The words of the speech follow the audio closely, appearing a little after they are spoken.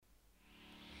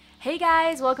Hey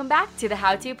guys, welcome back to the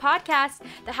How To Podcast.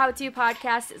 The How To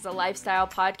Podcast is a lifestyle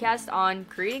podcast on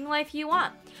creating the life you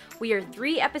want. We are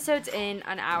 3 episodes in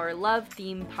on our love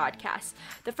theme podcast.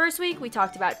 The first week we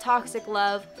talked about toxic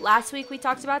love, last week we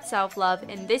talked about self-love,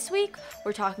 and this week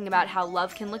we're talking about how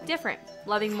love can look different,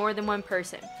 loving more than one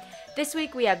person. This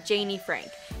week we have Janie Frank.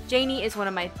 Janie is one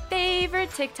of my favorite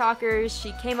TikTokers.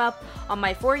 She came up on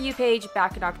my For You page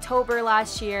back in October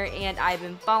last year, and I've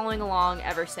been following along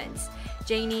ever since.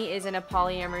 Janie is in a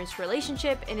polyamorous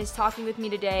relationship and is talking with me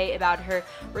today about her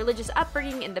religious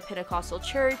upbringing in the Pentecostal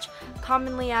church,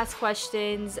 commonly asked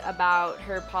questions about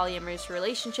her polyamorous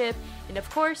relationship, and of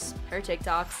course, her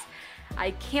TikToks.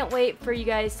 I can't wait for you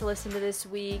guys to listen to this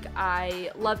week. I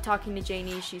love talking to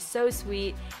Janie. She's so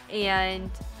sweet, and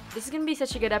this is going to be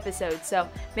such a good episode, so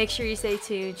make sure you stay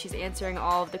tuned. She's answering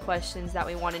all of the questions that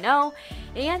we want to know,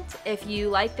 and if you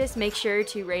like this, make sure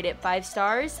to rate it 5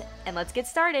 stars, and let's get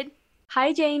started.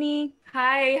 Hi, Janie.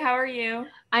 Hi, how are you?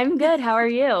 I'm good. How are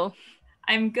you?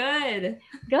 I'm good.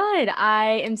 Good.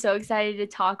 I am so excited to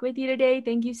talk with you today.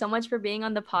 Thank you so much for being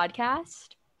on the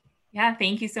podcast. Yeah,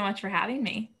 thank you so much for having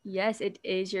me. Yes, it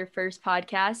is your first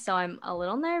podcast, so I'm a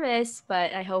little nervous,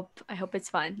 but I hope it's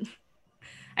fun.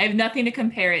 I have nothing to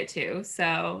compare it to,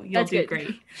 so you'll do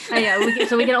great. I know,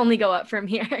 so we can only go up from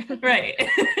here. Right.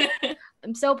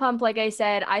 I'm so pumped. Like I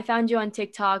said, I found you on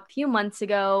TikTok a few months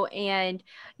ago, and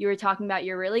you were talking about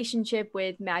your relationship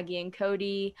with Maggie and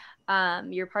Cody,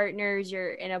 your partners,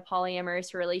 you're in a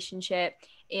polyamorous relationship.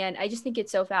 And I just think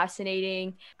it's so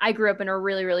fascinating. I grew up in a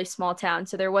really, really small town,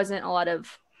 so there wasn't a lot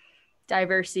of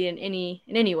diversity in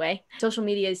any way. Social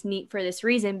media is neat for this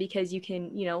reason because you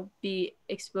can, be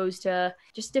exposed to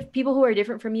just people who are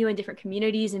different from you in different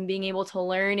communities and being able to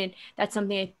learn. And that's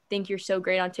something I think you're so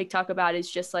great on TikTok about, is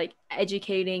just like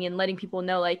educating and letting people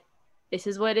know, like, this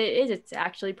is what it is. It's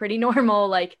actually pretty normal,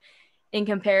 like in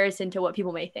comparison to what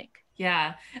people may think.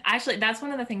 Yeah, actually, that's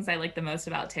one of the things I like the most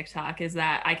about TikTok, is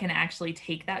that I can actually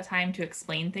take that time to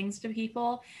explain things to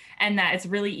people, and that it's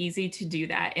really easy to do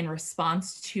that in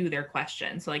response to their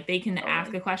question. So like they can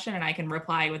ask a question and I can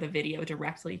reply with a video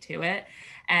directly to it.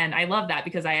 And I love that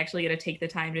because I actually get to take the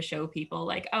time to show people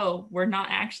like, oh, we're not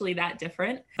actually that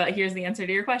different, but here's the answer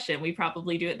to your question. We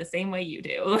probably do it the same way you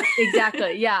do.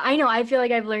 Exactly. Yeah, I know. I feel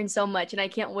like I've learned so much, and I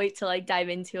can't wait to like dive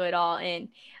into it all. And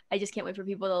I just can't wait for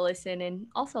people to listen and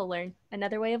also learn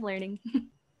another way of learning.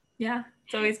 Yeah,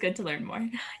 it's always good to learn more.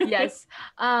 Yes.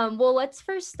 Well, let's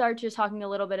first start just talking a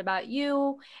little bit about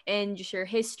you and just your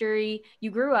history.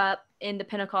 You grew up in the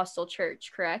Pentecostal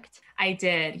church, correct? I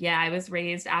did. Yeah, I was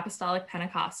raised Apostolic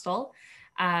Pentecostal.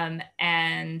 And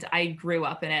I grew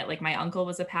up in it. Like my uncle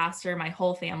was a pastor, my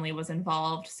whole family was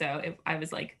involved. So I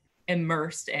was like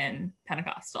immersed in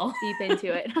Pentecostal. Deep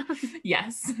into it.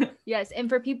 Yes. Yes. And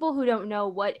for people who don't know,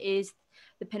 what is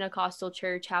the Pentecostal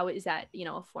church? How is that,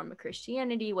 a form of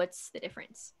Christianity? What's the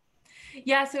difference?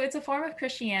 Yeah, so it's a form of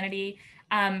Christianity.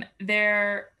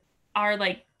 There are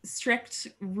like strict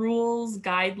rules,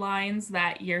 guidelines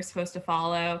that you're supposed to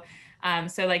follow.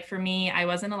 So like for me, I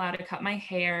wasn't allowed to cut my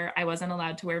hair. I wasn't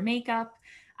allowed to wear makeup.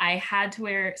 I had to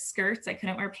wear skirts. I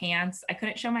couldn't wear pants. I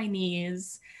couldn't show my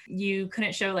knees. You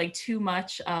couldn't show like too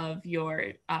much of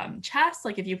your chest.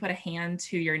 Like if you put a hand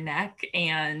to your neck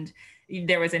and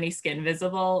there was any skin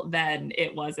visible, then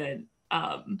it wasn't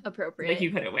appropriate. Like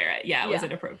you couldn't wear it. Yeah, it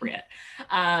wasn't appropriate.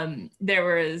 There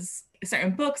was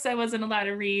certain books I wasn't allowed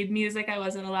to read, music I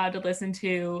wasn't allowed to listen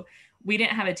to. We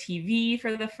didn't have a TV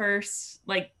for the first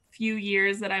like few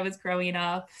years that I was growing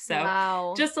up.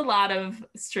 So Just a lot of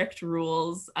strict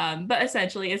rules. But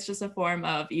essentially it's just a form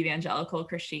of evangelical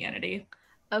Christianity.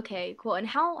 Okay, cool. And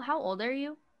how old are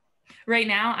you? Right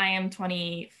now I am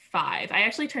 25. I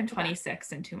actually turned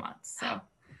 26 in 2 months. So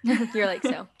you're like,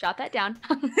 so jot that down.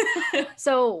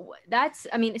 So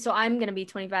so I'm going to be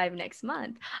 25 next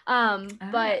month.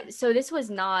 But so this was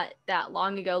not that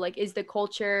long ago. Like, is the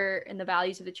culture and the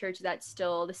values of the church, is that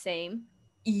still the same?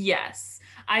 Yes,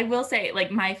 I will say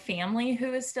like my family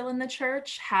who is still in the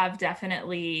church have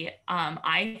definitely,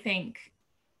 I think,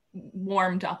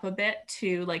 warmed up a bit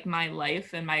to like my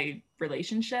life and my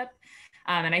relationship.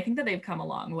 And I think that they've come a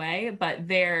long way, but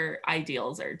their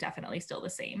ideals are definitely still the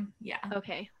same. Yeah.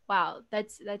 Okay. Wow.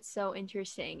 That's so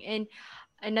interesting. And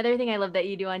another thing I love that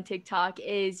you do on TikTok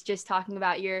is just talking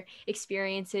about your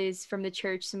experiences from the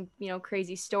church, some,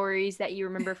 crazy stories that you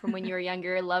remember from when you were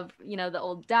younger. Love, the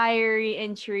old diary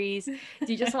entries. Do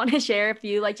you just want to share a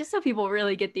few, like, just so people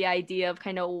really get the idea of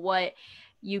kind of what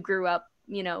you grew up,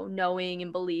 knowing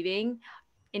and believing?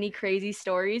 Any crazy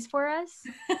stories for us?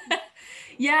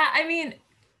 Yeah, I mean,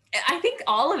 I think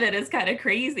all of it is kind of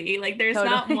crazy. Like there's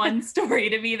Totally. Not one story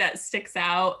to me that sticks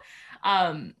out.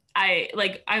 I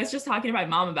was just talking to my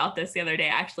mom about this the other day,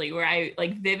 actually, where I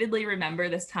like vividly remember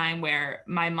this time where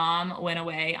my mom went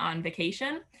away on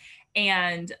vacation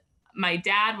and my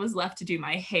dad was left to do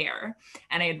my hair.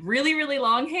 And I had really, really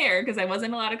long hair because I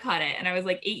wasn't allowed to cut it. And I was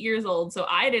like 8 years old. So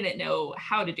I didn't know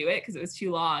how to do it because it was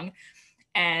too long.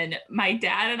 And my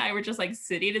dad and I were just like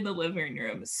sitting in the living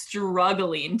room,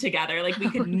 struggling together. Like we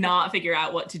could not figure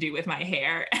out what to do with my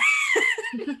hair.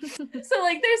 So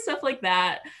like there's stuff like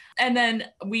that. And then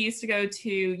we used to go to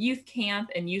youth camp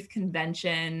and youth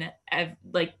convention.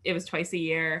 Like it was twice a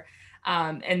year.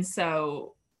 And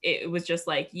so it was just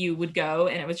like you would go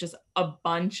and it was just a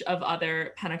bunch of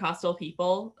other Pentecostal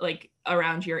people like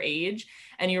around your age.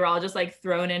 And you were all just like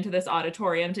thrown into this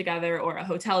auditorium together or a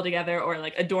hotel together or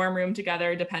like a dorm room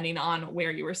together, depending on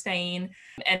where you were staying.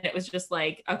 And it was just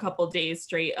like a couple days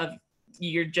straight of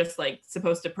you're just like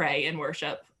supposed to pray and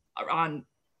worship on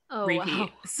repeat. Wow.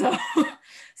 So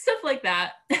stuff like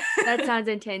that. That sounds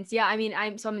intense. Yeah, I mean,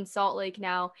 I'm in Salt Lake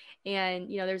now,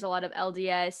 and there's a lot of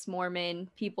LDS Mormon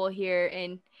people here,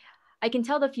 and I can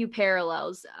tell the few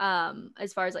parallels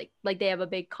as far as like they have a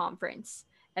big conference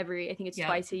I think it's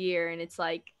twice a year, and it's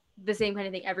like the same kind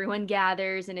of thing. Everyone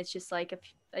gathers and it's just like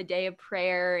a day of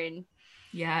prayer and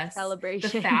celebration.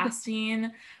 The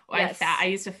fasting. Yes. I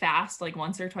used to fast like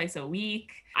once or twice a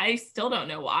week. I still don't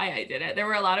know why I did it. There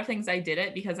were a lot of things I did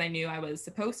it because I knew I was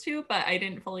supposed to, but I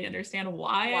didn't fully understand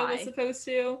why. I was supposed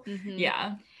to. Mm-hmm.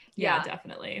 Yeah,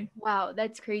 definitely. Wow,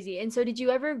 that's crazy. And so did you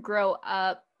ever grow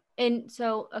up? And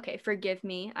so, okay, forgive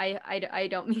me. I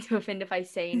don't mean to offend if I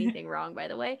say anything wrong, by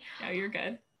the way. No, you're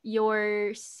good.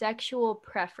 Your sexual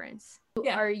preference.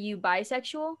 Yeah. Are you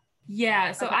bisexual?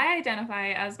 Yeah, so I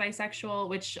identify as bisexual,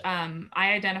 which I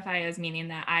identify as meaning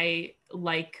that I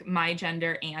like my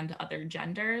gender and other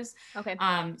genders. Okay.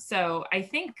 So I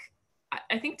think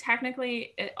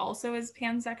technically it also is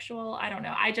pansexual. I don't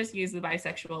know. I just use the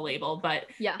bisexual label, but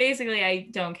basically I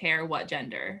don't care what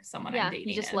gender someone I'm dating.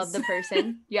 You just is. love the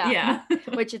person. Yeah. Yeah.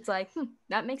 Which it's like,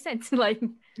 that makes sense. Like,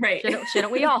 right.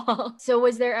 Shouldn't we all? So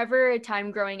was there ever a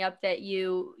time growing up that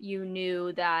you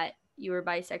knew that you were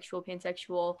bisexual,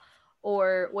 pansexual,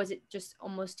 or was it just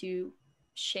almost too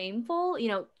shameful?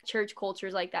 Church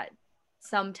cultures like that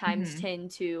sometimes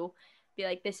tend to be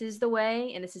like, this is the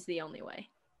way and this is the only way.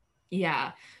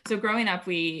 Yeah. So growing up,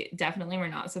 we definitely were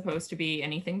not supposed to be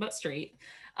anything but straight.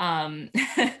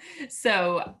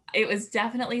 So it was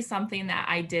definitely something that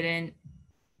I didn't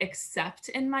accept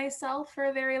in myself for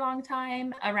a very long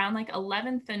time. Around like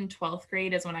 11th and 12th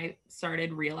grade is when I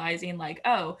started realizing like,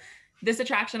 oh, this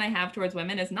attraction I have towards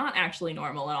women is not actually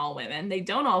normal in all women. They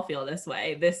don't all feel this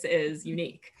way. This is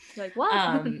unique. You're like,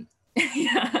 what?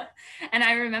 Yeah. And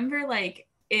I remember like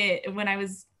when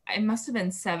I must have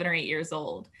been 7 or 8 years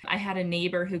old. I had a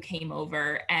neighbor who came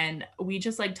over and we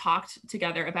just like talked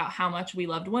together about how much we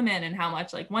loved women and how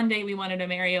much like one day we wanted to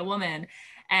marry a woman,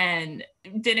 and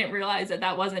didn't realize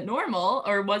that wasn't normal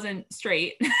or wasn't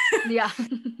straight. Yeah.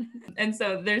 And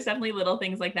so there's definitely little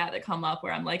things like that come up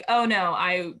where I'm like, oh no,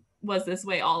 I was this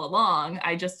way all along.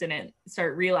 I just didn't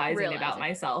start realizing about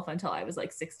myself until I was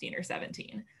like 16 or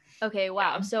 17. Okay,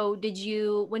 wow. Yeah. So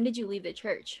when did you leave the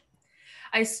church?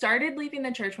 I started leaving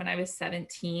the church when I was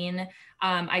 17.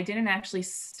 I didn't actually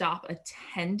stop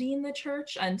attending the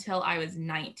church until I was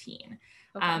 19.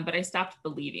 Okay. But I stopped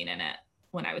believing in it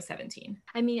when I was 17.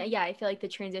 I mean, yeah, I feel like the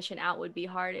transition out would be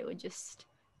hard. It would just,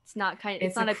 it's not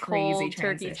a cold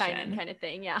turkey kind of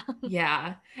thing. Yeah.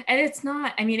 Yeah. And it's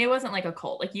not, I mean, it wasn't like a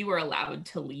cult, like you were allowed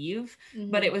to leave,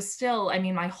 but it was still, I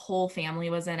mean, my whole family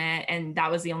was in it. And that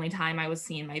was the only time I was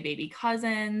seeing my baby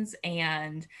cousins.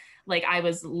 And like I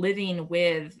was living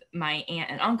with my aunt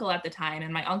and uncle at the time,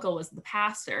 and my uncle was the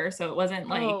pastor. So it wasn't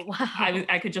like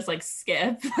I could just like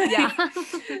skip. Yeah.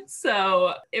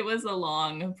 So it was a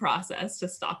long process to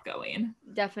stop going.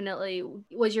 Definitely.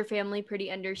 Was your family pretty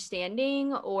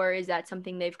understanding, or is that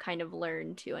something they've kind of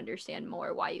learned to understand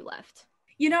more why you left?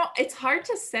 It's hard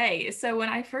to say. So when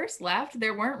I first left,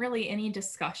 there weren't really any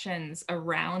discussions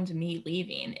around me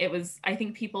leaving. It was, I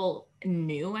think people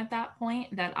knew at that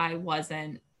point that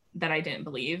I didn't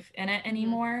believe in it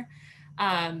anymore.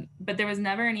 But there was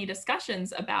never any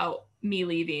discussions about me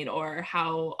leaving or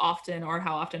how often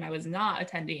I was not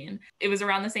attending. It was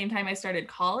around the same time I started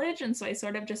college. And so I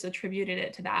sort of just attributed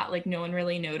it to that. Like no one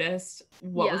really noticed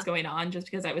what was going on just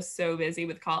because I was so busy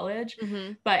with college.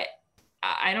 But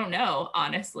I don't know,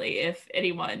 honestly, if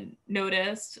anyone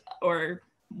noticed or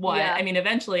what. Yeah. I mean,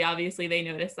 eventually, obviously, they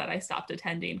noticed that I stopped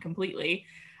attending completely.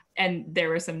 And there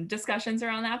were some discussions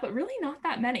around that, but really not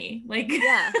that many. Like,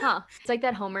 yeah, huh? It's like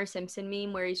that Homer Simpson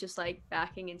meme where he's just like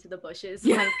backing into the bushes.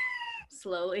 Yeah. Like,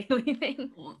 Slowly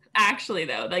leaving. Actually,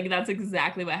 though, like that's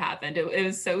exactly what happened. It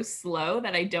was so slow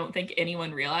that I don't think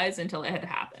anyone realized until it had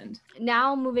happened.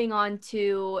 Now moving on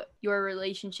to your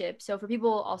relationship. So for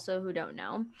people also who don't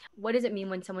know, what does it mean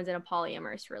when someone's in a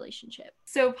polyamorous relationship?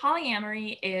 So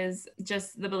polyamory is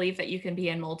just the belief that you can be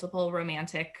in multiple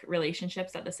romantic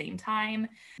relationships at the same time.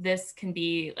 This can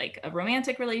be like a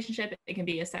romantic relationship, it can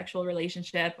be a sexual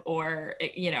relationship, or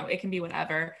it can be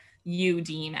whatever you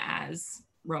deem as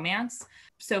romance.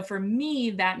 So for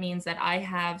me, that means that I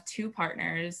have two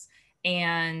partners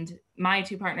and my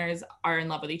two partners are in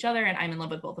love with each other and I'm in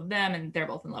love with both of them and they're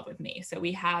both in love with me. So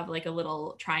we have like a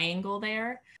little triangle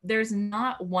there. There's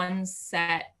not one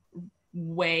set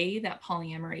way that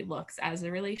polyamory looks as a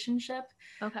relationship.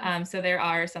 Okay. So there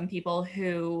are some people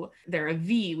who they're a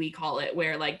V, we call it,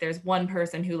 where like there's one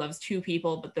person who loves two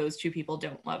people, but those two people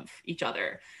don't love each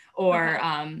other. Or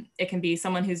it can be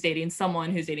someone who's dating someone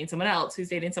who's dating someone else, who's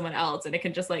dating someone else. And it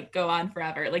can just like go on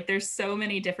forever. Like there's so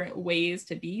many different ways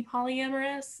to be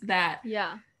polyamorous that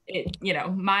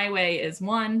my way is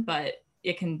one, but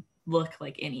it can look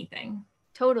like anything.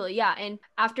 Totally, yeah. And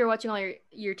after watching all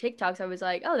your TikToks, I was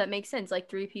like, oh, that makes sense. Like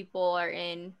 3 people are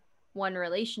in one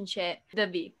relationship. The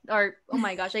V, or oh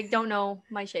my gosh, I don't know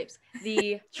my shapes.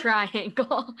 The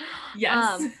triangle.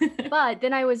 Yes. But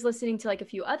then I was listening to like a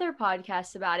few other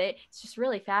podcasts about it. It's just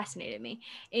really fascinated me.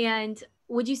 And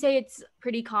would you say it's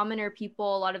pretty common, or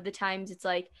people a lot of the times it's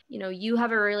like, you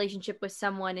have a relationship with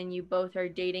someone and you both are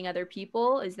dating other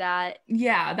people? Is that?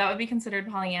 Yeah, that would be considered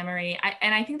polyamory.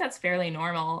 I think that's fairly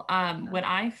normal. When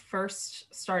I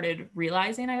first started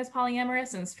realizing I was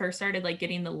polyamorous and first started like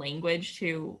getting the language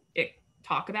to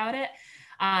talk about it,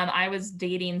 I was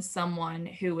dating someone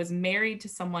who was married to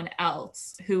someone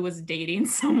else who was dating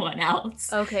someone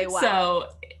else. Okay, wow. So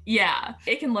yeah,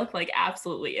 it can look like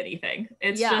absolutely anything.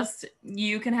 It's just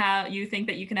you think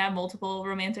that you can have multiple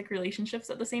romantic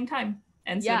relationships at the same time,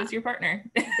 and so does your partner.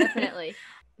 Definitely.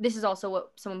 This is also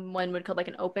what someone would call like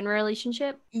an open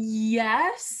relationship?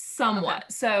 Yes, somewhat. Okay.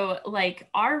 So like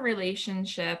our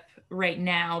relationship right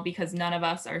now, because none of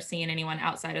us are seeing anyone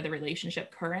outside of the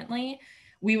relationship currently,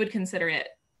 we would consider it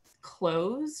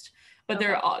closed. But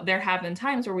there have been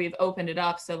times where we've opened it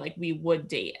up, so like we would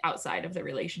date outside of the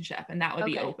relationship and that would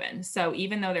be open. So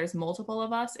even though there's multiple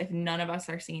of us, if none of us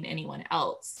are seeing anyone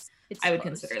else, I would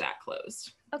consider that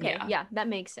closed. Okay, yeah, that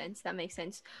makes sense.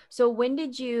 So when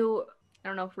did you, I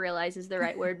don't know if realize is the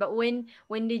right word, but when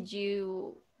did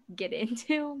you get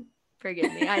into,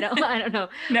 forgive me, I don't know.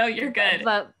 No, you're good.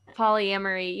 But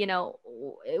polyamory,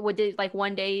 what did, like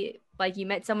one day, like you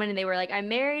met someone and they were like, I'm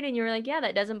married, and you were like, yeah,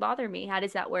 that doesn't bother me. How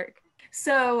does that work?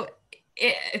 So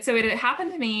it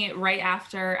happened to me right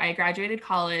after I graduated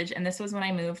college, and this was when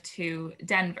I moved to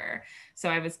Denver. So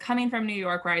I was coming from New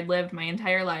York, where I'd lived my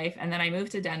entire life, and then I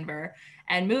moved to Denver,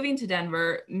 and moving to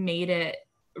Denver made it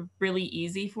really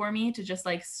easy for me to just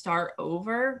like start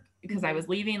over, because I was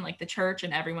leaving like the church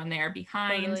and everyone there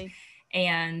behind. Totally.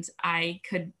 And I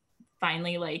could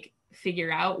finally like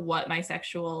figure out what my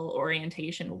sexual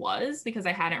orientation was, because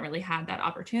I hadn't really had that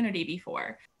opportunity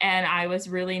before. And I was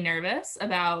really nervous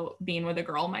about being with a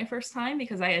girl my first time,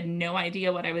 because I had no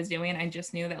idea what I was doing. I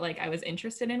just knew that like I was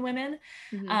interested in women.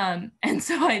 And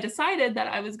so I decided that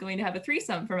I was going to have a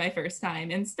threesome for my first time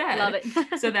instead. Love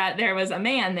it. So that there was a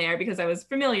man there, because I was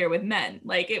familiar with men.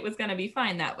 Like it was going to be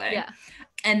fine that way. Yeah.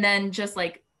 And then just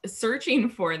like searching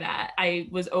for that, I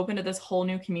was open to this whole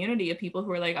new community of people who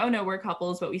were like, oh no, we're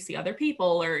couples, but we see other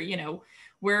people, or,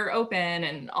 we're open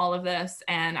and all of this.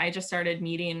 And I just started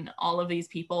meeting all of these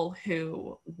people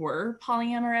who were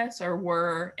polyamorous or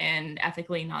were in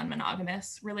ethically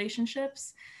non-monogamous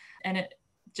relationships. And it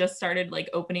just started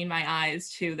like opening my eyes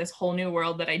to this whole new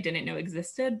world that I didn't know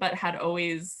existed, but had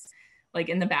always like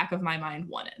in the back of my mind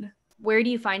wanted. Where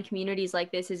do you find communities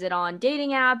like this? Is it on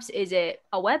dating apps? Is it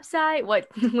a website?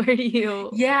 Where do you?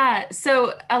 Yeah,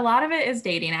 so a lot of it is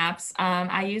dating apps.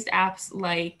 I used apps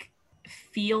like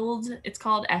Feeld, it's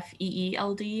called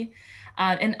Feeld.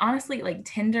 And honestly, like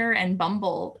Tinder and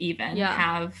Bumble even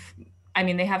have,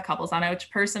 they have couples on it,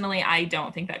 which personally, I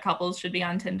don't think that couples should be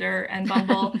on Tinder and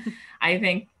Bumble. I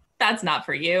think that's not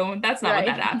for you. That's not what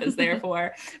that app is there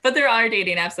for. But there are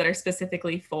dating apps that are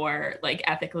specifically for like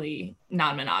ethically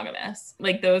non-monogamous.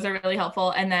 Like those are really helpful.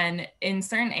 And then in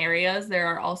certain areas, there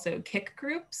are also Kik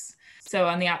groups. So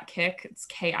on the app Kik, it's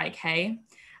Kik.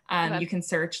 You can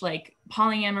search like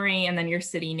polyamory and then your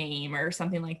city name or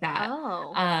something like that.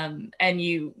 And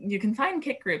you can find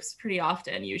Kik groups pretty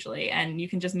often usually, and you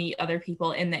can just meet other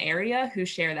people in the area who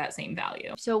share that same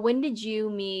value. So when did you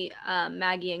meet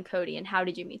Maggie and Cody, and how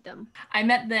did you meet them? I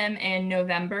met them in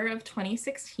November of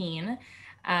 2016.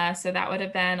 So that would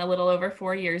have been a little over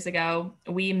 4 years ago.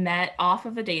 We met off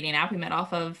of a dating app. We met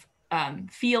off of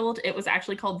Field. It was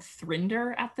actually called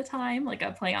Thrinder at the time, like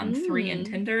a play on three and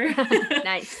Tinder.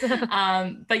 Nice.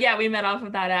 But yeah, we met off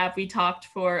of that app. We talked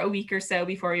for a week or so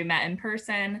before we met in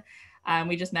person.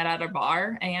 We just met at a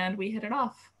bar and we hit it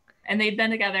off. And they'd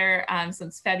been together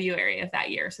since February of that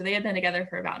year. So they had been together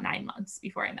for about 9 months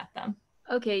before I met them.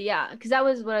 Okay, yeah, because that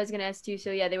was what I was gonna ask too.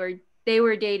 So yeah, they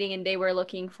were dating and they were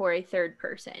looking for a third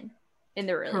person in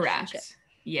the relationship. Correct.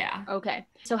 Yeah. Okay.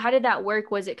 So how did that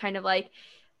work? Was it kind of like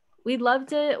we'd love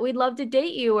to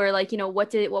date you, or like,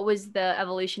 what was the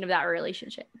evolution of that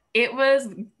relationship? It was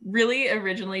really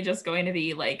originally just going to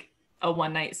be like a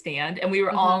one night stand, and we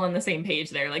were all on the same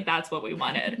page there. Like that's what we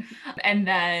wanted. And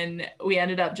then we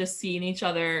ended up just seeing each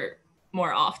other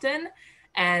more often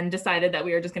and decided that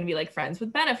we were just going to be like friends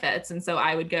with benefits. And so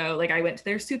I would go, like I went to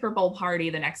their Super Bowl party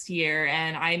the next year,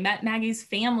 and I met Maggie's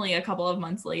family a couple of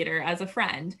months later as a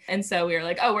friend. And so we were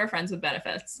like, oh, we're friends with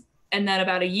benefits. And then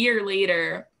about a year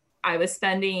later, I was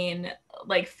spending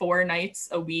like 4 nights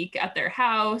a week at their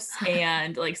house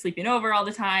and like sleeping over all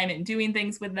the time and doing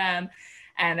things with them.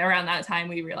 And around that time,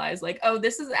 we realized like, oh,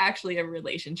 this is actually a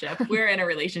relationship. We're in a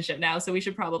relationship now, so we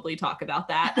should probably talk about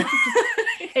that.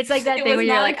 It's like that thing where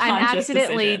you're like, I'm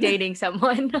accidentally dating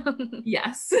someone.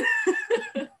 Yes.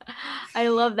 I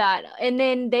love that. And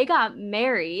then they got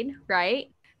married,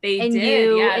 right? They and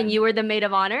did. Yeah. And you were the maid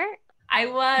of honor? I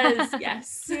was,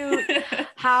 yes.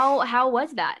 How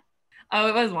was that? Oh,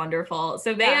 it was wonderful.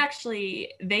 So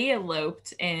they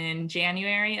eloped in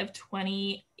January of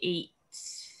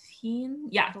 2018.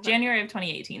 Yeah, January of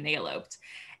 2018, they eloped.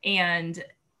 And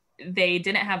they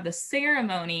didn't have the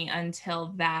ceremony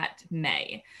until that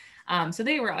May. So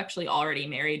they were actually already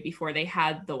married before they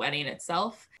had the wedding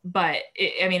itself. But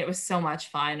it was so much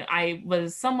fun. I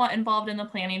was somewhat involved in the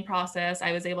planning process.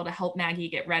 I was able to help Maggie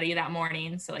get ready that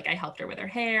morning. So like I helped her with her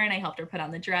hair and I helped her put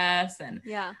on the dress, and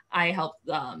I helped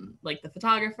like the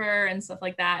photographer and stuff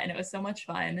like that. And it was so much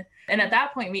fun. And at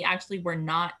that point, we actually were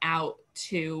not out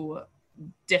to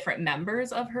different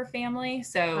members of her family.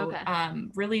 So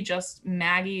really just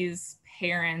Maggie's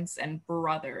parents and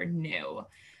brother knew,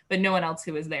 but no one else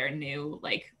who was there knew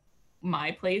like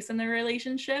my place in the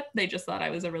relationship. They just thought I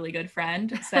was a really good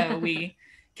friend. So we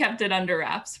kept it under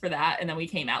wraps for that. And then we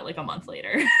came out like a month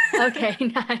later. Okay,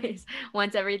 nice.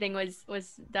 Once everything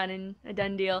was done and a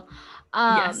done deal.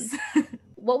 Yes.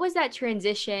 What was that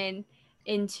transition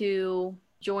into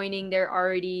joining their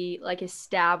already like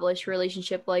established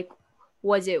relationship? Like,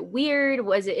 was it weird?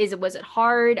 Was it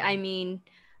hard? I mean,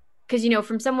 because,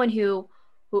 from someone who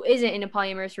isn't in a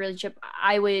polyamorous relationship,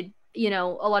 I would, a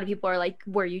lot of people are like,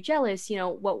 were you jealous?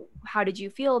 How did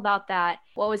you feel about that?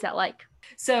 What was that like?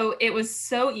 So it was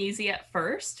so easy at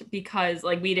first because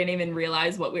like we didn't even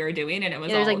realize what we were doing, and it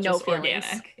was all like just no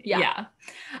organic. Yeah.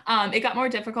 It got more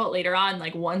difficult later on.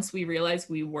 Like once we realized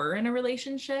we were in a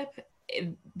relationship,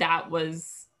 that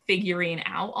was figuring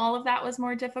out all of that was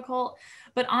more difficult.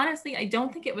 But honestly, I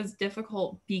don't think it was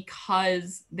difficult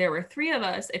because there were 3 of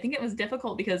us. I think it was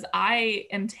difficult because I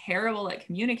am terrible at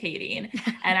communicating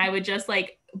and I would just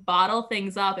like bottle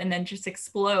things up and then just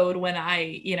explode when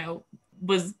I,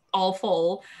 was all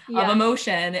full of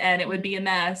emotion, and it would be a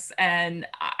mess. And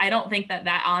I don't think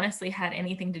that honestly had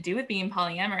anything to do with being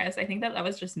polyamorous. I think that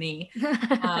was just me.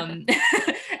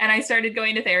 And I started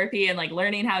going to therapy and like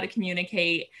learning how to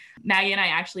communicate. Maggie and I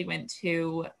actually went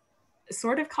to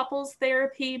sort of couples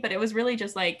therapy, but it was really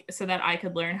just like so that I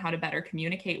could learn how to better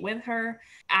communicate with her.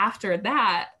 After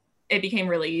that, it became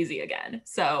really easy again.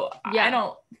 So I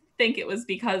don't think it was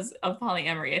because of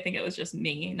polyamory. I think it was just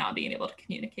me not being able to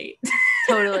communicate.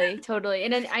 Totally.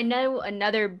 And then I know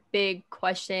another big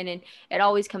question, and it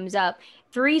always comes up.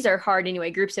 3s are hard anyway,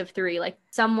 groups of 3. Like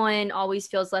someone always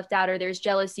feels left out or there's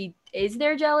jealousy. Is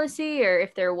there jealousy? Or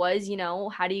if there was,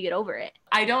 how do you get over it?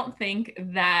 I don't think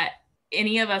that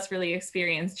any of us really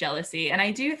experience jealousy. And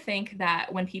I do think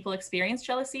that when people experience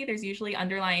jealousy, there's usually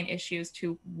underlying issues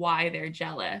to why they're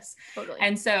jealous. Totally.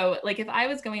 And so like if I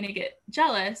was going to get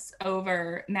jealous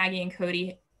over Maggie and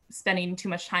Cody spending too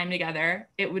much time together,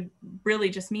 it would really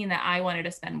just mean that I wanted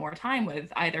to spend more time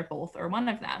with either both or one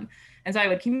of them. And so I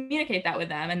would communicate that with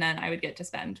them, and then I would get to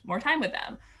spend more time with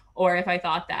them. Or if I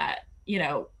thought that,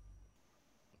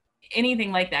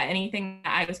 anything like that, anything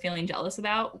that I was feeling jealous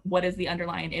about, what is the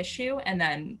underlying issue? And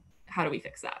then how do we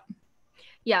fix that?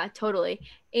 Yeah, totally.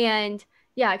 And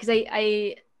yeah, because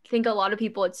I think a lot of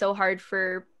people, it's so hard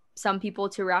for some people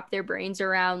to wrap their brains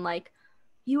around like,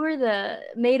 you were the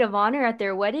maid of honor at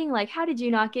their wedding. Like, how did you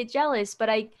not get jealous? But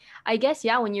I guess,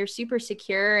 when you're super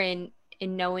secure in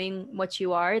knowing what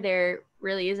you are, there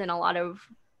really isn't a lot of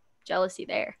jealousy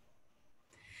there.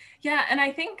 Yeah. And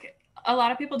I think a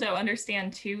lot of people don't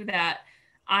understand too that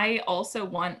I also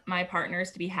want my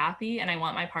partners to be happy, and I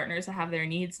want my partners to have their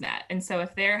needs met. And so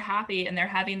if they're happy and they're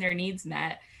having their needs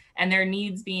met, and their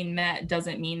needs being met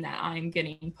doesn't mean that I'm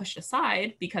getting pushed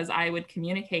aside, because I would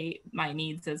communicate my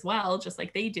needs as well, just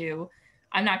like they do.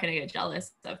 I'm not going to get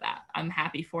jealous of that. I'm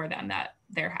happy for them that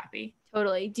they're happy.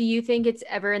 Totally. Do you think it's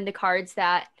ever in the cards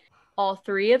that all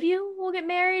three of you will get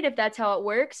married, if that's how it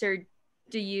works, or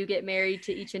do you get married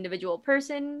to each individual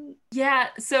person? Yeah,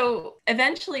 so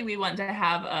eventually we want to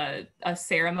have a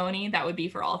ceremony that would be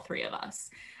for all three of us.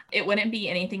 It wouldn't be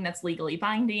anything that's legally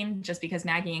binding, just because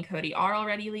Maggie and Cody are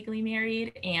already legally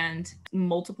married, and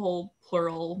multiple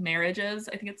plural marriages,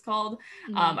 I think it's called,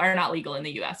 are not legal in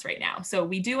the US right now. So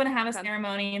we do want to have a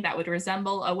ceremony that would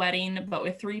resemble a wedding, but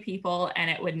with three people, and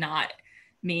it would not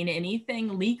mean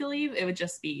anything legally. It would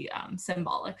just be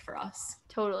symbolic for us.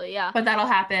 Totally, yeah. But that'll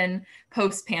happen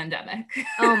post-pandemic.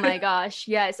 Oh my gosh,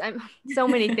 yes. I'm so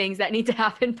many things that need to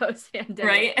happen post-pandemic.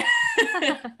 Right?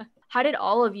 How did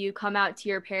all of you come out to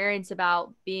your parents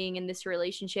about being in this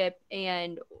relationship,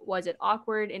 and was it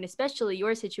awkward? And especially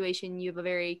your situation, you have a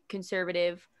very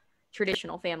conservative,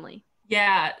 traditional family.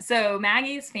 Yeah, so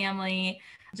Maggie's family,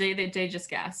 they just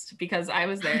guessed, because I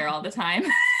was there all the time.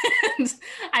 And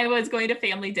I was going to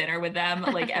family dinner with them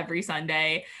like every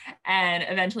Sunday. And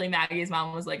eventually Maggie's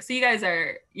mom was like, so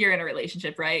you're in a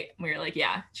relationship, right? And we were like,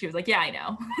 yeah. She was like, yeah, I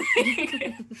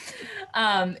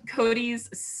know. Cody's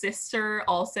sister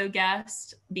also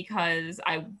guessed, because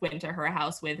I went to her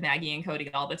house with Maggie and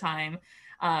Cody all the time.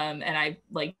 And I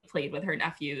like played with her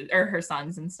nephews or her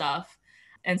sons and stuff.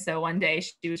 And so one day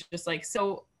she was just like,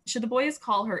 so should the boys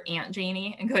call her Aunt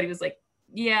Janie? And Cody was like,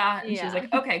 yeah. And she was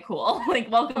like, okay, cool. Like,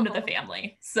 welcome to the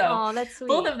family. So that's sweet.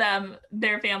 Both of them,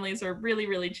 their families were really,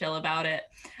 really chill about it.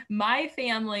 My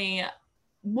family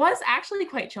was actually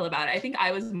quite chill about it. I think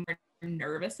I was more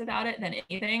nervous about it than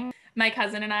anything. My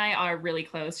cousin and I are really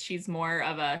close. She's more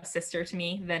of a sister to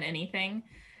me than anything.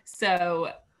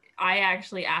 So I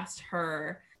actually asked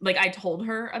her, like, I told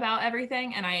her about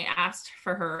everything, and I asked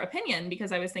for her opinion,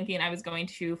 because I was thinking I was going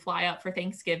to fly up for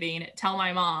Thanksgiving, tell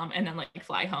my mom, and then like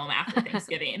fly home after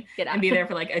Thanksgiving and be there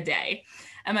for like a day.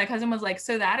 And my cousin was like,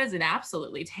 so that is an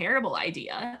absolutely terrible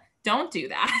idea. Don't do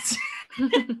that.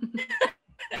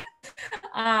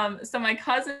 So my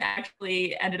cousin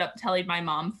actually ended up telling my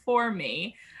mom for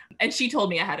me. And she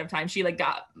told me ahead of time. She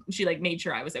made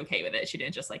sure I was okay with it. She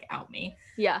didn't just like out me.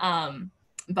 Yeah.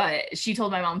 But she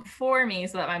told my mom for me,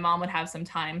 so that my mom would have some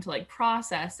time to like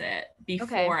process it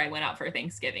before I went out for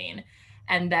Thanksgiving.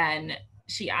 And then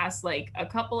she asked like a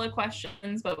couple of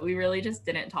questions, but we really just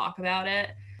didn't talk about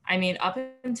it. I mean, up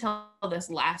until this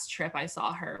last trip I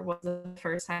saw her was the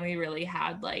first time we really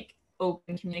had like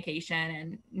open communication,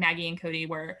 and Maggie and Cody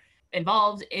were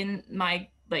involved in my,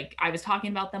 like, I was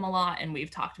talking about them a lot, and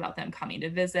we've talked about them coming to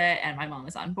visit, and my mom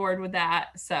is on board with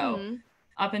that. So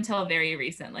up until very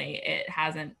recently, it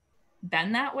hasn't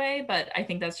been that way, but I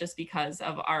think that's just because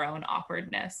of our own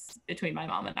awkwardness between my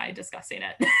mom and I discussing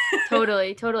it.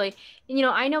 Totally. And,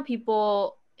 I know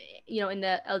people, in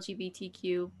the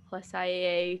LGBTQ plus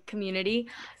IAA community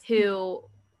who,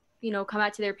 come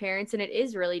out to their parents, and it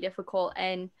is really difficult,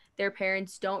 and their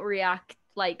parents don't react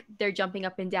like they're jumping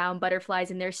up and down,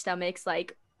 butterflies in their stomachs,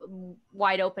 like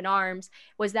wide open arms.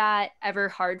 Was that ever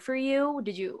hard for you?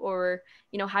 Did you, or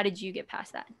how did you get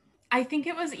past that? I think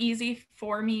it was easy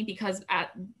for me, because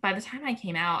by the time I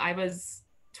came out, I was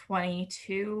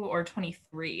 22 or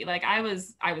 23. Like I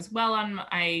was well on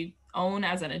my own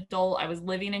as an adult. I was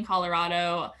living in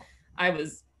Colorado. I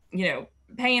was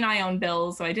paying my own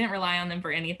bills, so I didn't rely on them for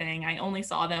anything. I only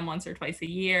saw them once or twice a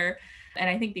year. And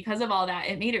I think because of all that,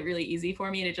 it made it really easy for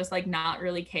me to just like not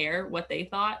really care what they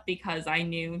thought, because I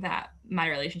knew that my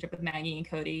relationship with Maggie and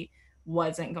Cody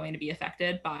wasn't going to be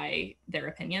affected by their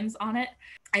opinions on it.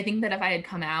 I think that if I had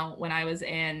come out when I was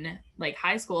in like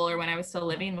high school, or when I was still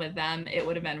living with them, it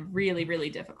would have been really, really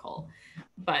difficult.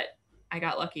 But I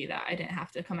got lucky that I didn't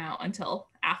have to come out until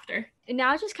after. And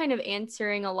now just kind of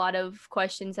answering a lot of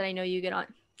questions that I know you get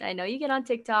on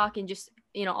TikTok, and just,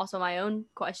 also my own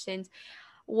questions.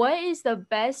 What is the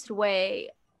best way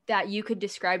that you could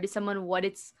describe to someone what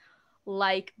it's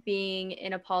like being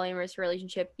in a polyamorous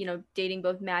relationship, dating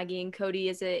both Maggie and Cody?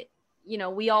 Is it,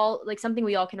 we all, like, something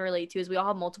we all can relate to is we all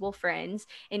have multiple friends,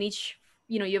 and each,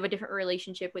 you have a different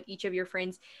relationship with each of your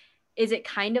friends. Is it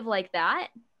kind of like that?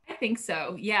 I think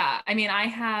so. Yeah. I mean, I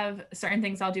have certain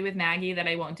things I'll do with Maggie that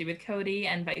I won't do with Cody,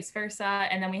 and vice versa.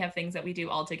 And then we have things that we do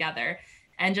all together.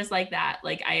 And just like that,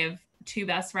 like I have two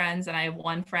best friends, and I have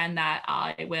one friend that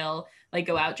I will like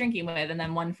go out drinking with, and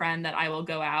then one friend that I will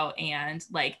go out and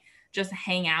like just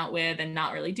hang out with and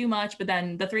not really do much, but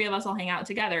then the three of us all hang out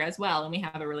together as well, and we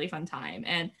have a really fun time.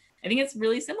 And I think it's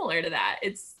really similar to that.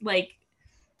 It's like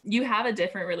you have a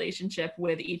different relationship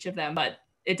with each of them, but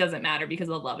it doesn't matter because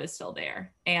the love is still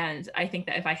there. And I think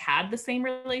that if I had the same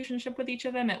relationship with each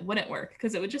of them, it wouldn't work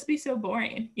because it would just be so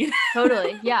boring.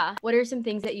 Totally. Yeah. What are some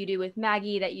things that you do with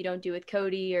Maggie that you don't do with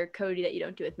Cody, or Cody that you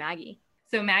don't do with Maggie?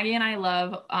 So Maggie and I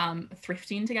love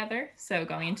thrifting together. So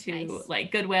going to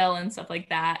like Goodwill and stuff like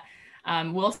that.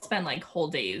 We'll spend like whole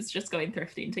days just going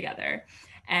thrifting together.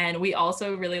 And we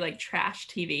also really like trash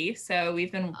TV. So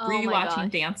we've been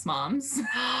rewatching Dance Moms.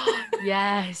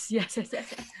 Yes.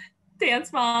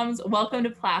 Dance Moms, Welcome to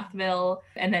Plathville,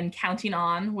 and then Counting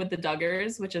On with the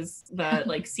Duggars, which is the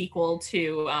like sequel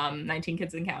to 19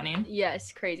 Kids and Counting.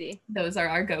 Yes, crazy. Those are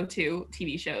our go-to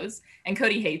TV shows. And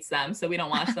Cody hates them, so we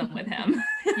don't watch them with him.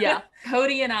 Yeah.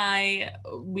 Cody and I,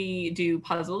 we do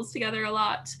puzzles together a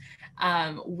lot.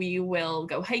 We will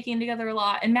go hiking together a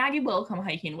lot, and Maggie will come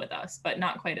hiking with us, but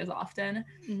not quite as often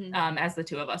as the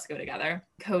two of us go together.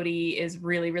 Cody is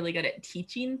really, really good at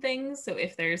teaching things. So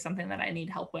if there's something that I need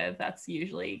help with, that's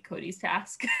usually Cody's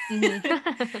task.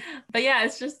 But yeah,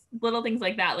 it's just little things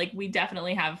like that. Like we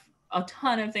definitely have a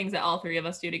ton of things that all three of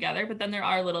us do together, but then there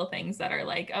are little things that are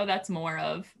like, oh, that's more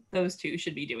of those two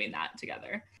should be doing that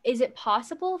together. Is it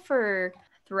possible for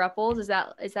thruples? Is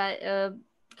that a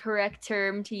correct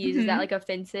term to use? Is that like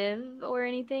offensive or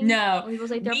anything? No, when people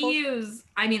say throuple? We use,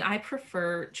 I mean, I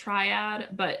prefer triad,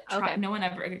 but no one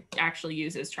ever actually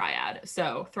uses triad.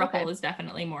 So thruple is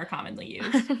definitely more commonly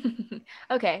used.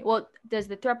 Okay, well, does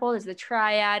the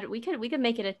triad, we could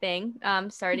make it a thing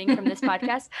starting from this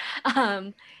podcast.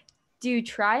 Do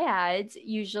triads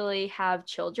usually have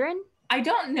children? I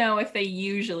don't know if they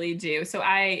usually do. So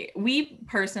we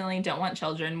personally don't want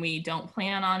children. We don't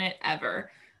plan on it ever.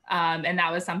 And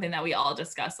that was something that we all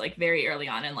discussed like very early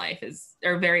on in life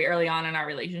very early on in our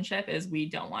relationship is we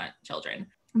don't want children.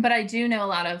 But I do know a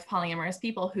lot of polyamorous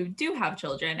people who do have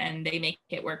children and they make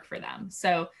it work for them.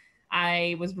 So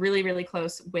I was really, really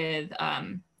close with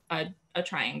a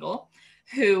triangle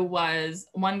who was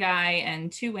one guy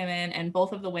and two women, and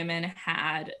both of the women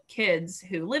had kids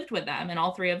who lived with them, and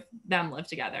all three of them lived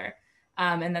together.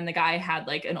 And then the guy had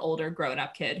like an older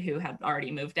grown-up kid who had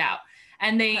already moved out.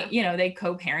 And they, they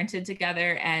co-parented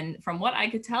together. And from what I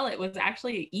could tell, it was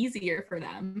actually easier for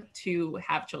them to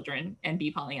have children and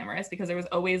be polyamorous because there was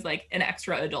always like an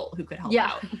extra adult who could help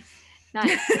out.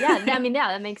 Nice. Yeah. I mean,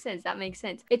 that makes sense.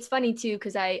 It's funny too,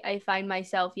 because I find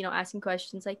myself, asking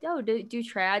questions like, oh, do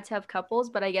triads have couples?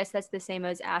 But I guess that's the same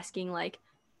as asking like,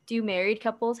 do married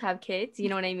couples have kids? You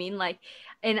know what I mean? Like,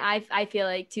 and I feel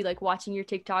like too, like watching your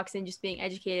TikToks and just being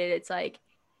educated, it's like,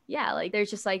 yeah, like there's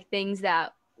just like things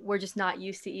that we're just not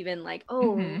used to, even like,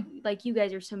 oh, like you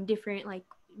guys are some different like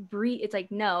breed. It's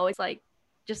like, no, it's like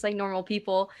just like normal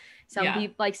people. Some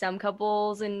people, like some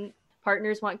couples and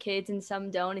partners want kids and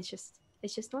some don't. It's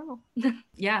just normal.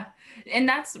 Yeah. And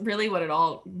that's really what it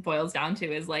all boils down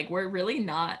to is like, we're really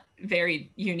not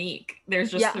very unique.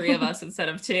 There's just three of us instead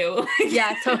of two.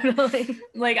 Yeah, totally.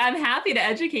 Like, I'm happy to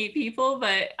educate people,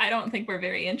 but I don't think we're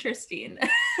very interesting.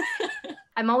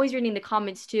 I'm always reading the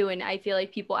comments too, and I feel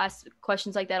like people ask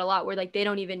questions like that a lot where like they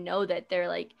don't even know that they're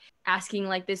like asking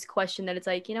like this question that it's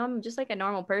like, I'm just like a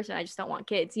normal person. I just don't want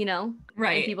kids,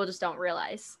 Right. And people just don't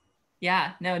realize.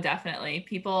 Yeah, no, definitely.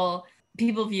 People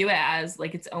view it as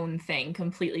like its own thing,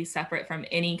 completely separate from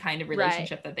any kind of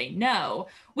relationship that they know,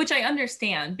 which I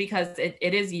understand because it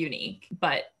is unique,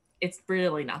 but it's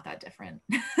really not that different.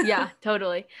 Yeah,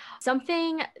 totally.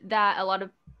 Something that a lot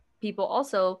of people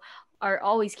also are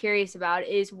always curious about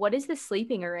is, what is the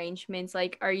sleeping arrangements?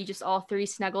 Like, are you just all three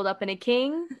snuggled up in a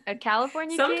king, a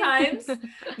California Sometimes king?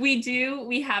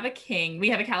 we have a king. We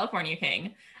have a California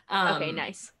king. Okay,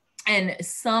 nice. And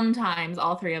sometimes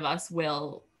all three of us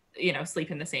will, sleep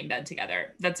in the same bed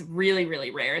together. That's really, really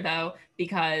rare though,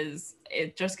 because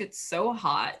it just gets so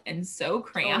hot and so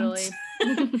cramped.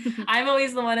 Totally. I'm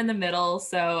always the one in the middle.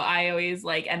 So I always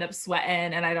like end up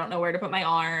sweating and I don't know where to put my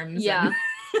arms. Yeah.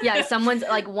 Yeah. Someone's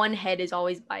like one head is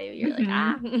always by you. You're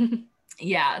like,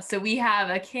 Yeah. So we have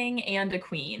a king and a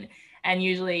queen. And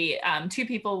usually two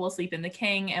people will sleep in the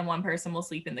king and one person will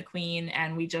sleep in the queen.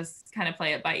 And we just kind of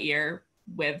play it by ear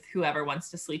with whoever wants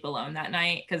to sleep alone that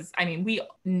night. Because I mean, we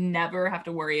never have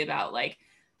to worry about like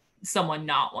someone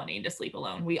not wanting to sleep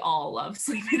alone. We all love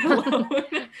sleeping alone.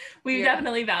 We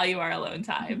definitely value our alone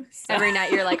time. So. Every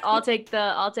night you're like, I'll take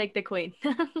the queen.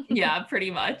 Yeah,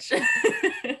 pretty much.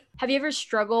 Have you ever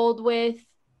struggled with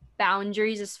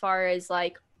boundaries as far as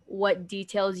like what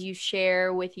details you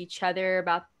share with each other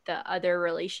about the other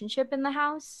relationship in the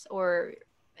house, or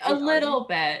a little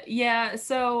bit? Yeah.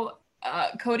 So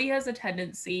Cody has a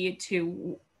tendency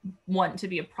to want to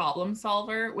be a problem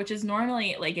solver, which is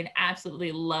normally like an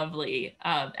absolutely lovely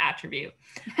attribute.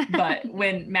 But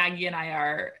when Maggie and I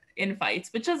are in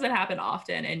fights, which doesn't happen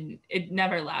often and it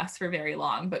never lasts for very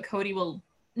long, but Cody will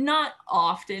not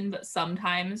often, but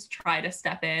sometimes try to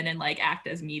step in and like act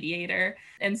as mediator.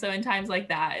 And so in times like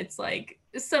that, it's like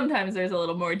sometimes there's a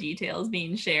little more details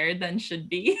being shared than should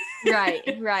be.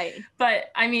 Right.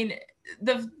 But I mean,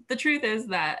 the truth is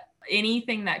that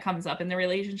anything that comes up in the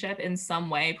relationship in some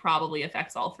way probably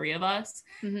affects all three of us.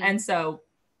 Mm-hmm. And so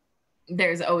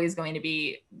there's always going to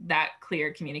be that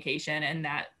clear communication and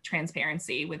that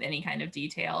transparency with any kind of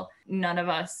detail. None of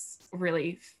us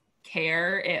really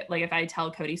care it, like if I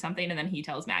tell Cody something and then he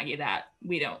tells Maggie that,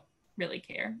 we don't really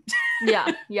care.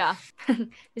 Yeah.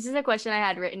 This is a question I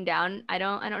had written down. I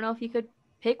don't know if you could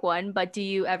pick one, but do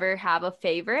you ever have a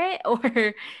favorite, or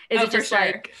is it just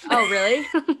like, oh really?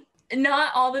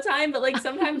 Not all the time, but like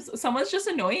sometimes someone's just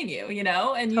annoying you, you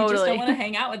know, and you just don't want to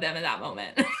hang out with them in that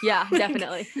moment. Yeah,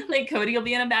 definitely. Like Cody will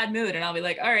be in a bad mood and I'll be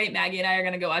like, all right, Maggie and I are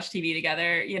going to go watch TV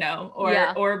together, you know,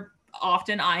 or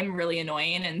often I'm really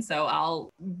annoying. And so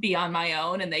I'll be on my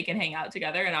own and they can hang out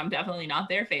together. And I'm definitely not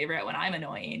their favorite when I'm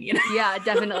annoying, you know? Yeah,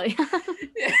 definitely.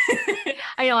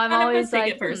 I know. I'm always take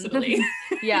like, it personally.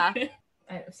 Yeah.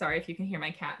 I'm sorry if you can hear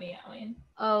my cat meowing.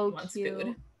 Oh, he wants cute.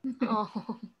 Food.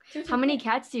 Oh. How many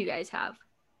cats do you guys have?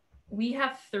 We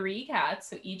have 3 cats,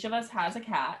 so each of us has a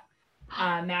cat.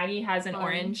 Maggie has an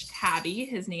orange tabby.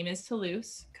 His name is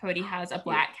Toulouse. Cody has a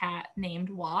black cat named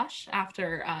Wash,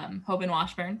 after Hoban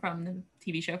Washburn from the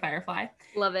TV show Firefly.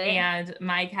 Love it. And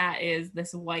my cat is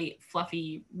this white,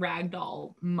 fluffy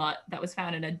ragdoll mutt that was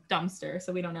found in a dumpster,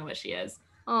 so we don't know what she is.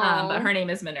 But her name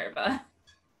is Minerva.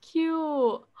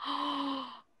 Cute.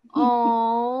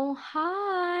 Oh,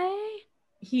 hi.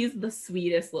 He's the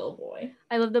sweetest little boy.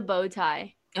 I love the bow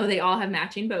tie. Oh, they all have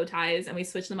matching bow ties, and we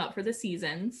switch them up for the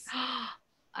seasons.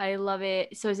 I love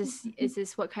it. So is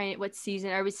this what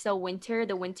season? Are we still winter?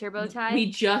 The winter bow tie?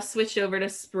 We just switched over to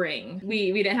spring.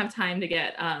 We didn't have time to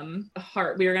get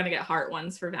heart. We were gonna get heart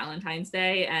ones for Valentine's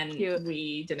Day, and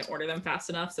we didn't order them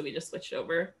fast enough, so we just switched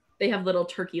over. They have little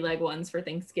turkey leg ones for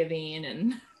Thanksgiving.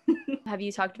 And have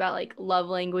you talked about like love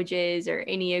languages or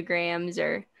Enneagrams,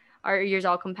 or are yours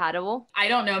all compatible? I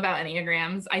don't know about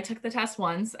Enneagrams. I took the test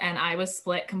once and I was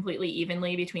split completely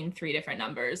evenly between 3 different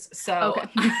numbers. So,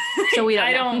 so we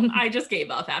don't I just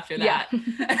gave up after that.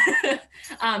 Yeah.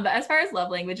 But as far as love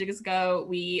languages go,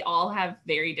 we all have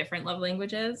very different love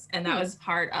languages. And that was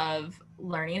part of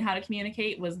learning how to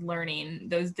communicate, was learning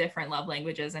those different love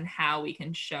languages and how we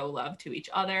can show love to each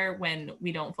other when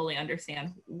we don't fully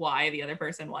understand why the other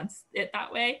person wants it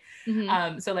that way.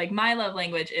 Mm-hmm. So like my love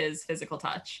language is physical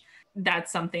touch.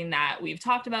 That's something that we've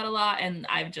talked about a lot. And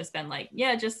I've just been like,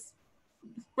 yeah, just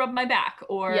rub my back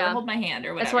or hold my hand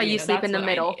or whatever. That's why you sleep in the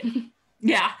middle.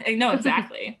 Yeah, no,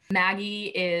 exactly.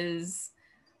 Maggie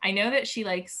I know that she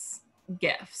likes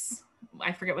gifts.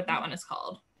 I forget what that one is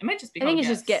called. It might just be called it's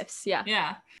just gifts. Yeah.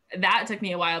 Yeah. That took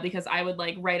me a while because I would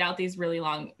like write out these really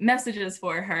long messages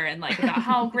for her and like about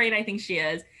how great I think she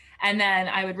is. And then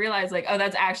I would realize like, oh,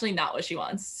 that's actually not what she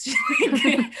wants.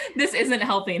 This isn't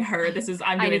helping her. I'm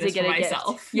doing this for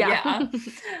myself. Yeah.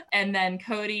 And then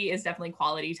Cody is definitely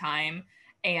quality time.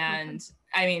 And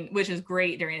I mean, which is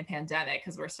great during a pandemic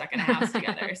because we're stuck in a house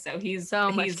together. So he's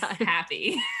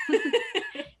happy.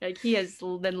 Like he has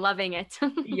been loving it.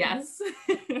 Yes.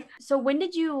 So when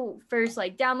did you first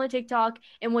like download TikTok,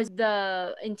 and was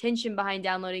the intention behind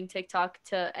downloading TikTok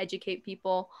to educate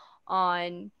people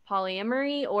on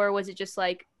polyamory, or was it just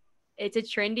like it's a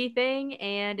trendy thing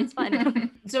and it's fun?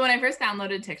 So when I first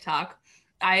downloaded TikTok,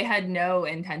 I had no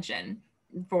intention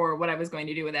for what I was going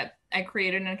to do with it. I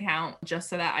created an account just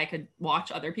so that I could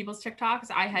watch other people's TikToks.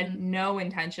 I had no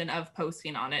intention of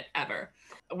posting on it ever.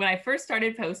 When I first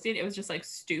started posting, it was just like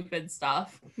stupid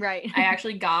stuff. Right. I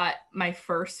actually got my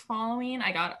first following.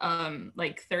 I got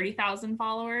like 30,000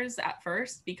 followers at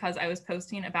first because I was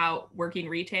posting about working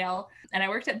retail, and I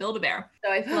worked at Build-A-Bear. So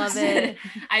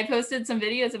I posted some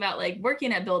videos about like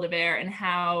working at Build-A-Bear and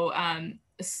how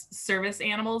service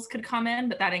animals could come in,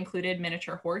 but that included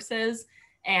miniature horses,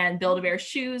 and Build-A-Bear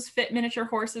shoes fit miniature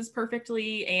horses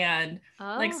perfectly, and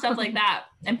like stuff like that.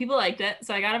 And people liked it.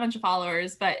 So I got a bunch of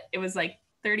followers, but it was like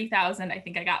 30,000 I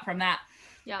think I got from that.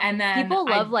 Yeah. And then people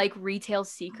love like retail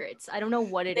secrets. I don't know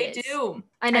what it is. They do.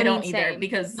 I don't either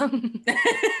because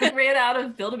I ran out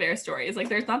of Build-A-Bear stories. Like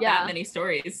there's not that many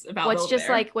stories about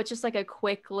Build-A-Bear. What's just like a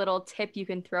quick little tip you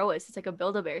can throw us? It's like a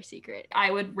Build-A-Bear secret.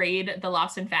 I would raid the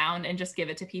lost and found and just give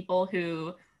it to people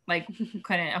who like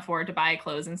couldn't afford to buy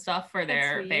clothes and stuff for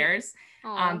their bears.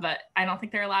 But I don't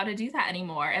think they're allowed to do that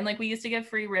anymore. And like we used to give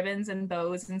free ribbons and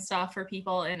bows and stuff for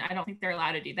people, and I don't think they're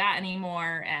allowed to do that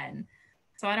anymore. And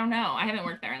so I don't know. I haven't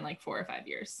worked there in like 4 or 5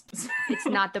 years. It's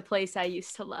not the place I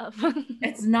used to love.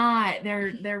 It's not.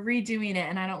 They're redoing it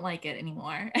and I don't like it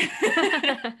anymore.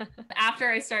 After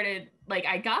I started, like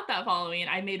I got that following,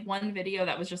 I made one video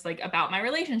that was just like about my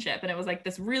relationship. And it was like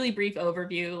this really brief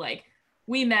overview, like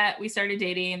we met, we started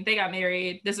dating, they got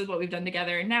married, this is what we've done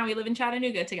together, and now we live in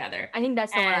Chattanooga together. I think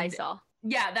that's the one I saw.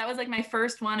 Yeah, that was like my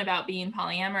first one about being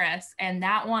polyamorous, and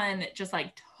that one just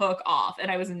like took off,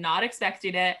 and I was not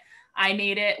expecting it. I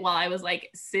made it while I was like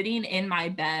sitting in my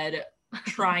bed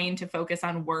trying to focus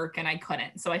on work, and I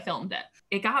couldn't, so I filmed it.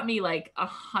 It got me like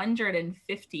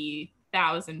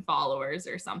 150,000 followers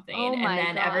or something. Oh my and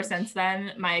then gosh. Ever since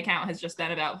then, my account has just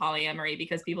been about polyamory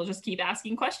because people just keep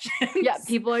asking questions. Yeah,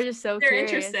 people are just so They're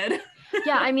curious. interested.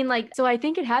 Yeah, I mean, like, so I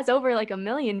think it has over like 1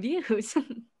 million views.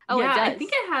 Oh, yeah, it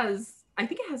does. I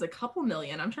think it has a couple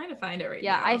million. I'm trying to find it right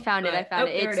now. Yeah, I found it.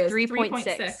 It's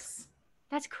 3.6.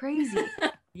 That's crazy.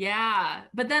 Yeah,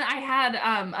 but then I had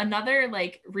another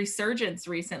like resurgence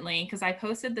recently because I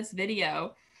posted this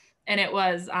video, and it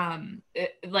was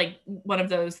like one of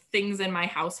those things in my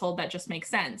household that just make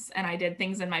sense, and I did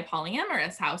things in my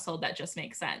polyamorous household that just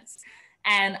make sense,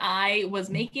 and I was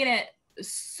making it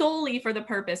solely for the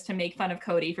purpose to make fun of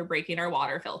Cody for breaking our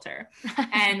water filter.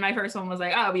 And my first one was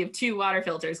like, oh, we have 2 water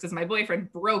filters because my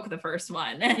boyfriend broke the first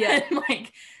one. Yeah. And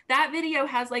like that video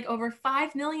has like over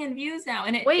 5 million views now,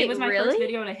 and it was my really? first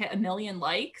video to hit 1 million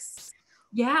likes.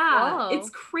 Yeah. Whoa. It's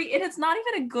crazy, and it's not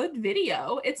even a good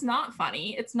video. It's not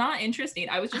funny, it's not interesting.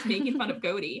 I was just making fun of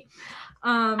Cody.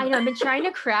 I know, I've been trying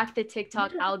to crack the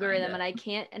TikTok algorithm, and I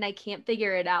can't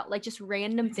figure it out. Like just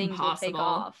random things will take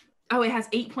off. Oh, it has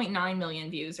 8.9 million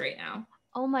views right now.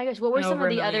 Oh my gosh. What were some of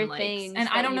the other things? And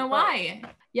I don't know why.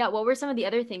 Yeah, what were some of the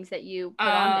other things that you put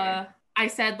on there? I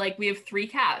said like we have 3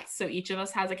 cats, so each of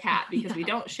us has a cat because we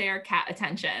don't share cat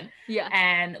attention. Yeah.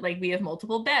 And like we have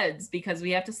multiple beds because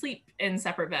we have to sleep in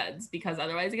separate beds because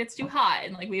otherwise it gets too hot.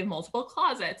 And like we have multiple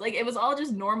closets. Like it was all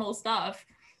just normal stuff.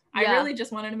 Yeah. I really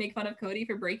just wanted to make fun of Cody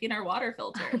for breaking our water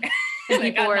filter. And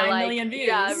people were 9 like, million views.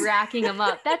 Yeah, racking them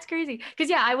up. That's crazy. Because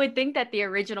yeah, I would think that the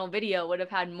original video would have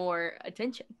had more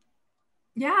attention.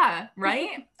 Yeah,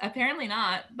 right? Apparently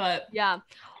not, but yeah,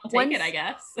 I'll take it, I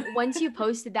guess. Once you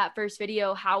posted that first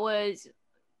video, how was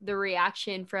the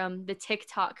reaction from the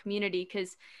TikTok community?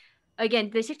 Because again,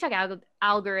 the TikTok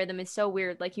algorithm is so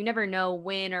weird. Like you never know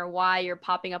when or why you're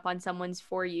popping up on someone's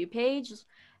For You page.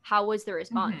 How was the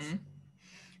response? Mm-hmm.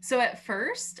 So at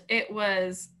first it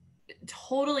was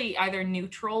totally either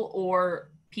neutral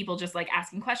or people just like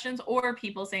asking questions or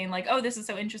people saying like, oh, this is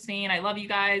so interesting, I love you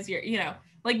guys, you're, you know,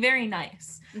 like very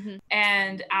nice. Mm-hmm.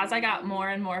 And as I got more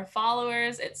and more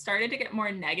followers, it started to get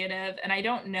more negative. And I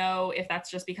don't know if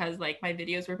that's just because like my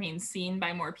videos were being seen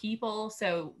by more people,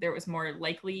 so there was more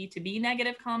likely to be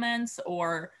negative comments,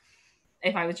 or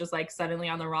if I was just like suddenly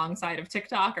on the wrong side of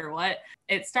TikTok or what.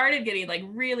 It started getting like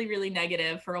really, really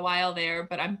negative for a while there,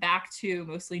 but I'm back to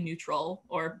mostly neutral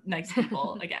or nice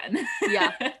people again.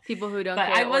 Yeah, people who don't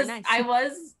but care or nice. I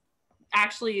was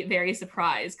actually very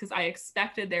surprised because I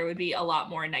expected there would be a lot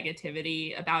more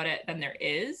negativity about it than there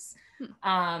is.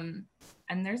 And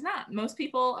there's not. Most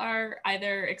people are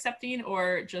either accepting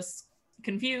or just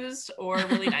confused or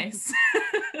really nice.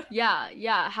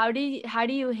 Yeah. How do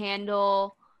you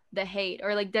handle the hate,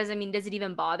 or like does it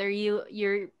even bother you?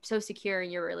 You're so secure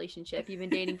in your relationship, you've been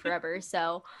dating forever,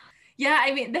 so yeah,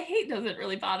 I mean the hate doesn't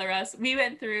really bother us. We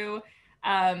went through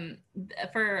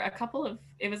for a couple of,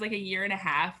 it was like 1.5 years,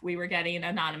 we were getting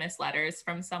anonymous letters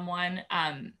from someone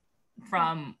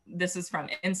this is from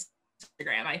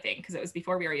Instagram, I think, because it was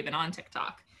before we were even on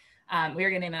TikTok. We were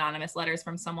getting anonymous letters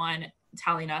from someone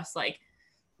telling us like,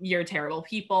 you're terrible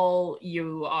people,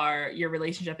 your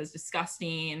relationship is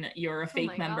disgusting, you're a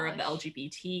fake member of the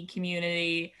LGBT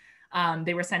community.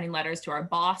 They were sending letters to our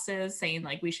bosses saying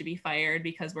like we should be fired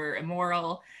because we're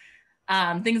immoral,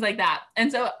 things like that.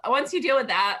 And so once you deal with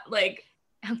that, like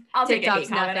I'll take a hate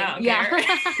comment, I don't care.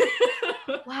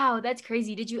 Wow, that's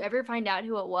crazy. Did you ever find out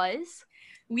who it was?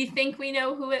 We think we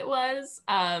know who it was,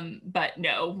 but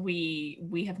no,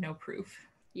 we have no proof.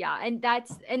 Yeah, and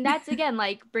that's again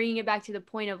like bringing it back to the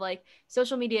point of like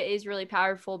social media is really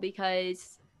powerful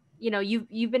because you know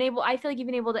you've been able, I feel like you've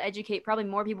been able to educate probably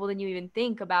more people than you even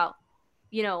think about,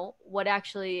 you know, what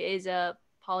actually is a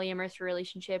polyamorous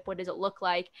relationship, what does it look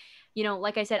like. You know,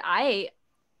 like I said, I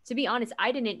to be honest,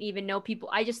 I didn't even know people.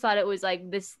 I just thought it was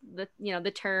like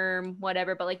the term,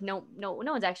 whatever, but like no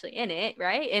one's actually in it,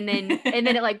 right? And then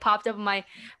it like popped up on my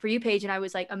For You page, and I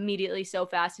was like immediately so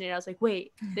fascinated. I was like,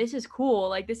 wait, this is cool.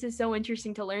 Like, this is so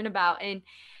interesting to learn about. And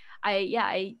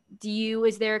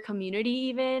is there a community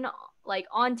even like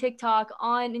on TikTok,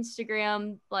 on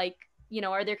Instagram? Like,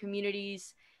 are there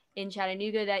communities in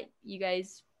Chattanooga that you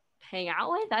guys hang out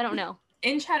with? I don't know.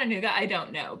 In Chattanooga, I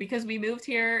don't know, because we moved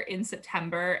here in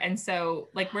September. And so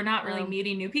like, we're not really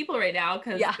meeting new people right now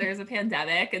because there's a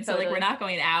pandemic. And so like, we're not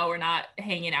going out, we're not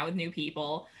hanging out with new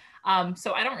people.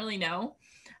 So I don't really know.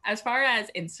 As far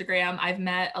as Instagram, I've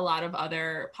met a lot of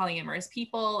other polyamorous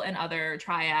people and other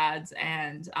triads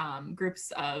and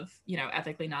groups of,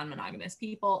 ethically non-monogamous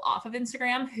people off of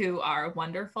Instagram who are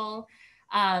wonderful.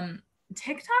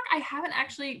 TikTok, I haven't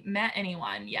actually met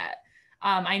anyone yet.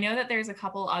 I know that there's a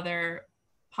couple other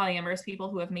polyamorous people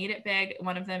who have made it big.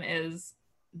 One of them is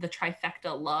the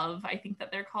Trifecta Love, I think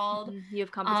that they're called. You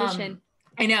have competition.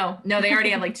 I know. No, they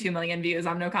already have like 2 million views.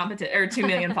 I'm no competition, or 2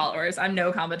 million followers. I'm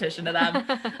no competition to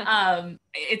them.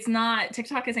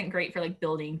 TikTok isn't great for like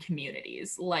building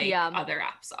communities like other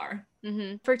apps are.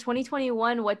 Mm-hmm. For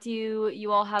 2021, what do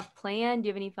you all have planned? Do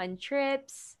you have any fun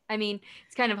trips? I mean,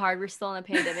 it's kind of hard. We're still in a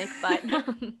pandemic, but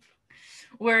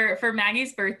for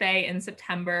Maggie's birthday in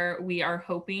September, we are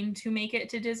hoping to make it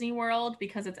to Disney World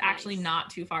because it's actually not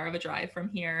too far of a drive from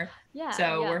here.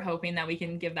 So we're hoping that we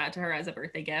can give that to her as a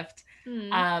birthday gift.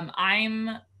 I'm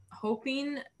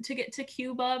hoping to get to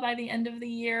Cuba by the end of the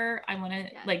year. I want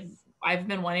to I've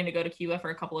been wanting to go to Cuba for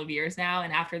a couple of years now.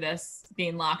 And after this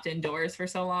being locked indoors for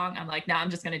so long, I'm like, no, I'm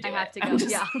just going to do it. I have to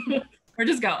go. We're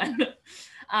just going.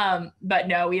 But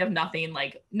no, we have nothing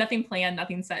planned,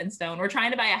 nothing set in stone. We're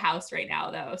trying to buy a house right now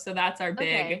though. So that's our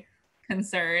big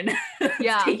concern.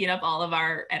 It's taking up all of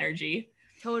our energy.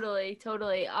 Totally.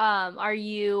 Are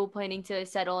you planning to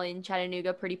settle in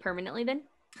Chattanooga pretty permanently then?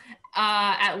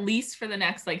 At least for the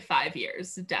next 5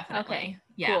 years, definitely. Okay.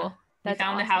 Yeah. Cool. We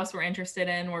found a house we're interested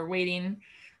in. We're waiting.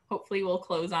 Hopefully we'll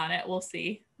close on it. We'll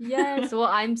see. Yes. Well,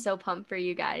 I'm so pumped for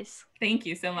you guys. Thank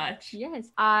you so much. Yes.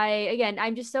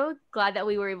 I'm just so glad that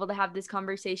we were able to have this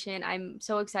conversation. I'm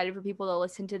so excited for people to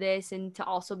listen to this and to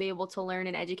also be able to learn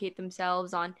and educate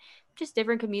themselves on just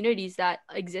different communities that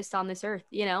exist on this earth,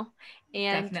 And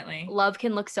definitely, love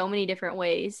can look so many different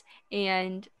ways.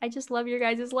 And I just love your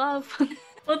guys' love.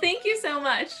 Well, thank you so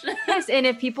much. Yes. And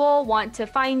if people want to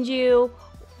find you,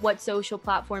 what social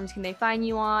platforms can they find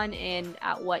you on and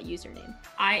at what username?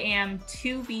 I am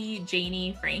 2B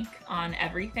Janie Frank on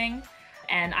everything.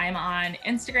 And I'm on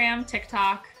Instagram,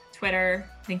 TikTok, Twitter.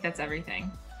 I think that's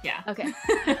everything. Yeah. Okay.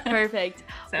 Perfect.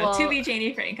 So 2B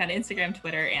Janie Frank on Instagram,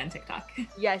 Twitter, and TikTok.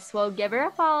 Yes. Well, give her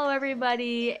a follow,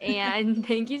 everybody. And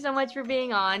thank you so much for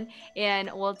being on. And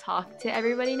we'll talk to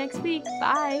everybody next week.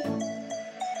 Bye.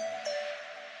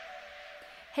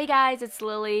 Hey guys, it's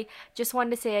Lily. Just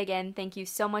wanted to say again, thank you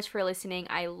so much for listening.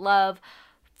 I love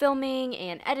filming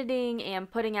and editing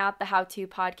and putting out the How To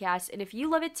podcast. And if you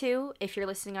love it too, if you're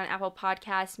listening on Apple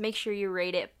Podcasts, make sure you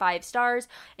rate it 5 stars.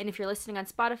 And if you're listening on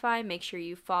Spotify, make sure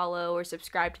you follow or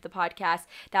subscribe to the podcast.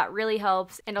 That really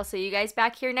helps. And I'll see you guys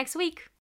back here next week.